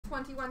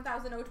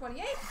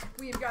21,028.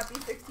 We've got the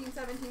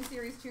 16-17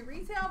 Series 2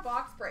 Retail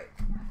box break.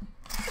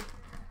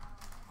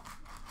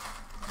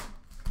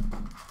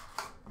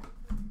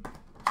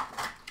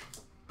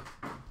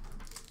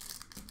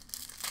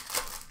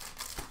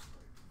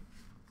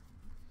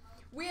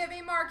 We have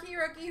a marquee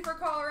rookie for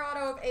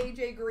Colorado of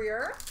A.J.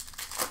 Greer.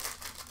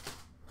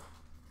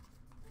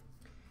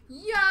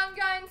 Young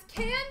Guns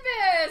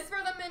canvas for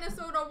the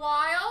Minnesota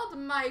Wild,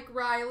 Mike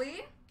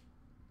Riley.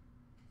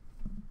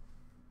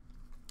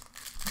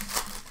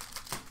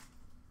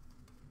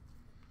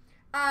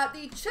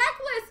 The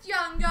checklist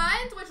Young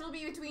Guns, which will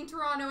be between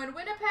Toronto and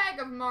Winnipeg,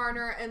 of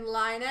Marner and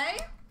Line.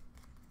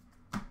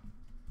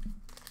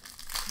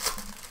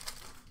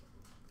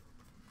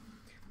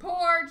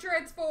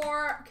 Portraits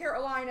for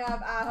Carolina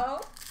of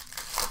Aho.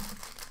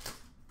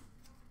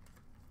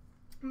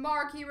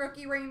 Marquee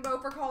rookie rainbow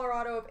for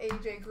Colorado of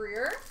A.J.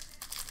 Greer.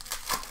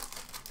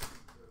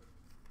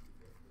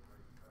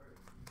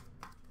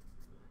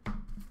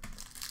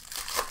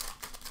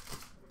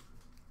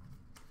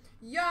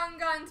 Young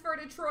Guns for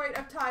Detroit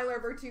of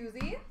Tyler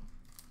Bertuzzi.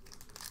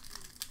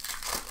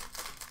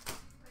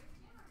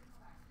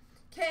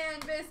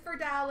 Canvas for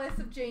Dallas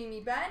of Jamie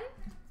Benn.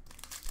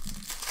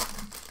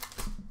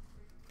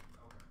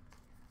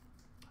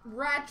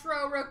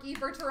 Retro rookie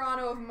for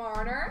Toronto of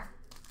Marner.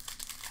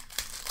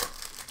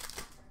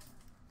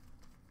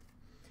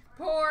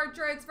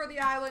 Portraits for the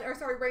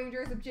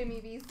Rangers of Jimmy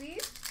Vesey.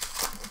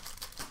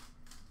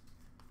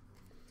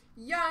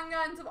 Young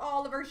Guns of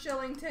Oliver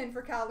Shillington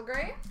for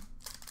Calgary.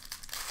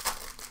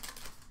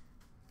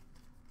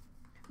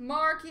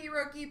 Marquee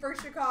rookie for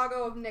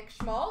Chicago of Nick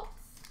Schmaltz.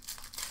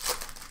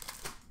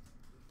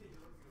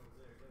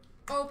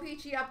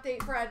 O-Pee-Chee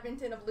update for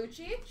Edmonton of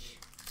Lucic.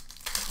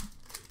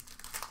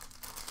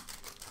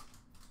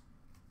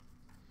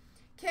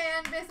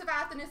 Canvas of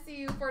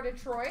Athanasiou for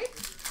Detroit.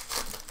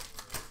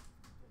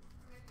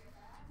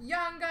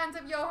 Young Guns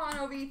of Johan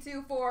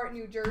Ovitu for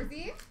New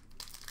Jersey.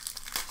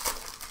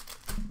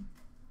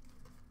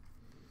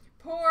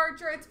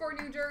 Portraits for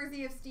New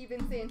Jersey of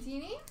Steven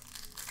Santini.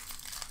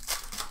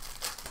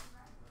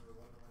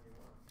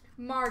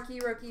 Marquee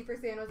rookie for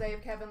San Jose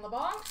of Kevin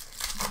LeBlanc.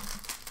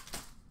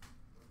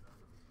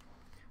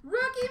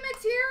 Rookie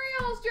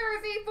materials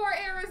jersey for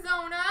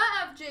Arizona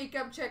of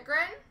Jacob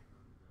Chikrin.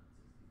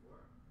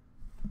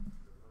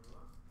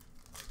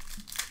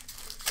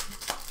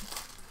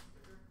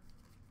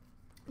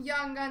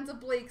 Young Guns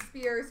of Blake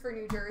Spears for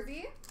New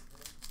Jersey.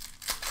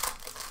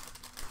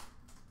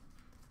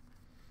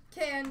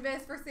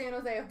 Canvas for San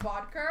Jose of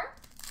Bodker.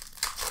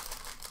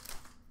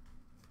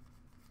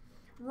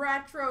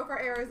 Retro for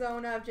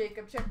Arizona of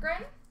Jacob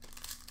Chikrin.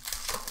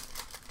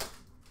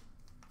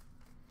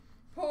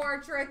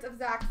 Portraits of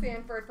Zach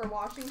Sanford for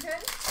Washington.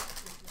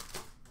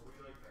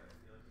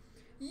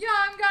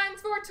 Young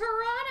Guns for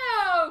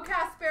Toronto,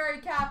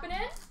 Kasperi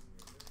Kapanen.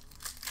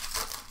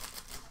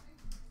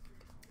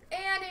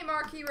 And a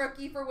marquee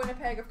rookie for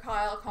Winnipeg of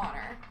Kyle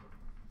Connor.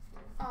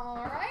 All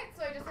right,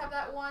 so I just have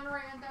that one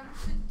random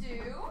to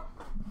do.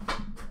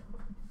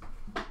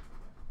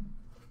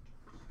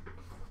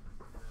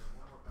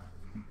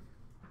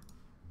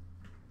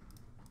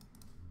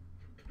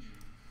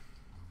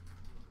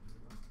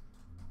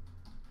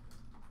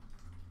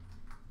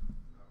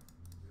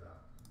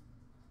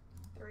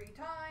 Three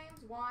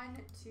times. 1,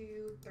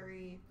 2,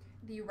 3.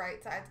 The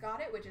right side's got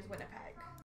it, which is Winnipeg.